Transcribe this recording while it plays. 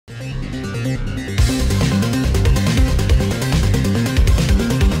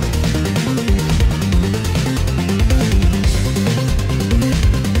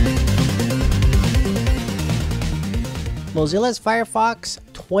Mozilla's Firefox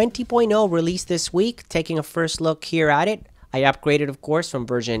 20.0 released this week. Taking a first look here at it. I upgraded, of course, from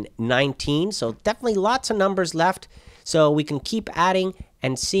version 19, so definitely lots of numbers left. So we can keep adding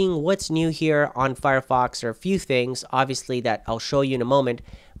and seeing what's new here on Firefox. There are a few things, obviously, that I'll show you in a moment.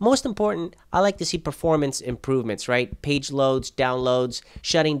 Most important, I like to see performance improvements, right? Page loads, downloads,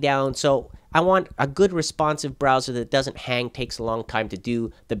 shutting down. So I want a good responsive browser that doesn't hang, takes a long time to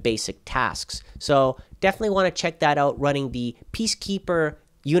do the basic tasks. So definitely want to check that out running the Peacekeeper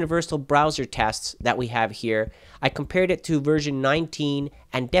universal browser tests that we have here. I compared it to version 19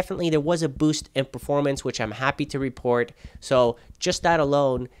 and definitely there was a boost in performance, which I'm happy to report. So just that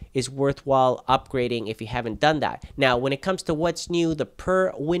alone is worthwhile upgrading if you haven't done that. Now, when it comes to what's new, the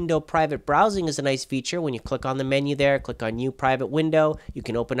per window private browsing is a nice feature. When you click on the menu there, click on new private window, you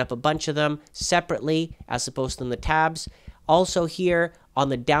can open up a bunch of them separately as opposed to in the tabs. Also here on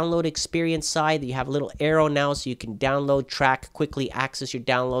the download experience side, you have a little arrow now so you can download, track, quickly access your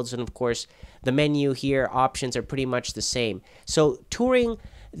downloads, and of course the menu here options are pretty much the same. So touring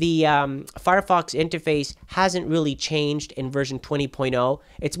the Firefox interface hasn't really changed in version 20.0.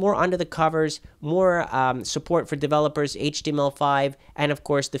 It's more under the covers, more support for developers, HTML5, and of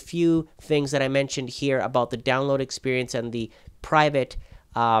course the few things that I mentioned here about the download experience and the private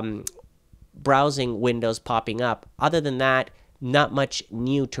browsing windows popping up. Other than that, not much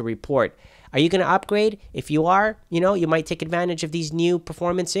new to report. Are you going to upgrade? If you are, you might take advantage of these new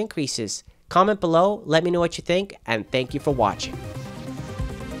performance increases. Comment below, let me know what you think, and thank you for watching.